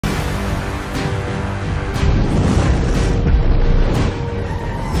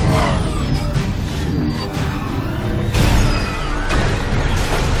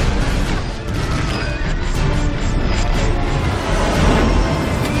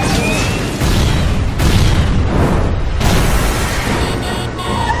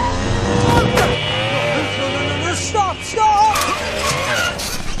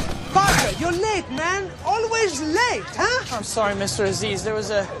sorry, Mr. Aziz. There was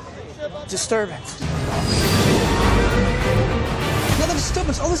a disturbance. Another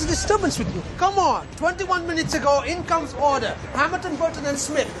disturbance? Oh, there's a disturbance with you. Come on. 21 minutes ago, in comes order. Hamilton, Burton, and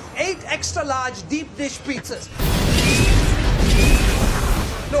Smith. 8 extra large deep dish pizzas.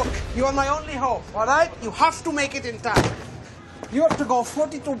 Look, you are my only hope, all right? You have to make it in time. You have to go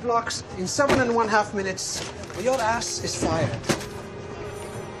 42 blocks in 7.5 minutes, or your ass is fired.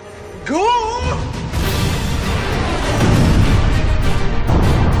 Go!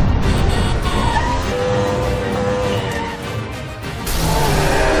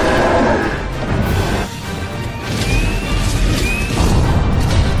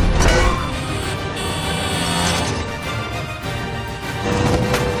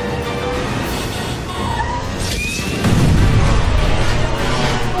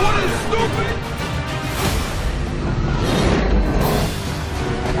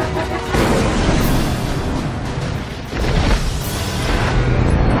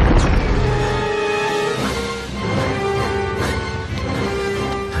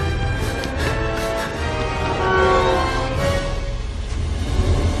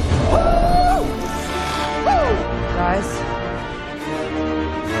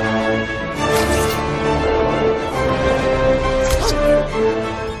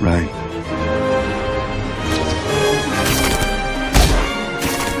 Right.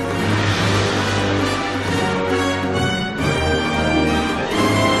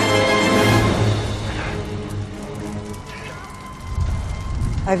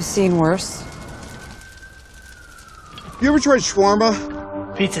 I've seen worse. You ever tried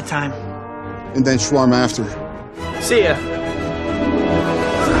shawarma? Pizza time. And then shawarma after? See ya.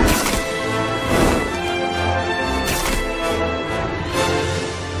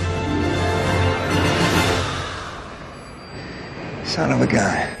 Son of a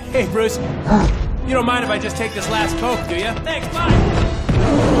gun. Hey, Bruce. You don't mind if I just take this last Coke, do you? Thanks, bye.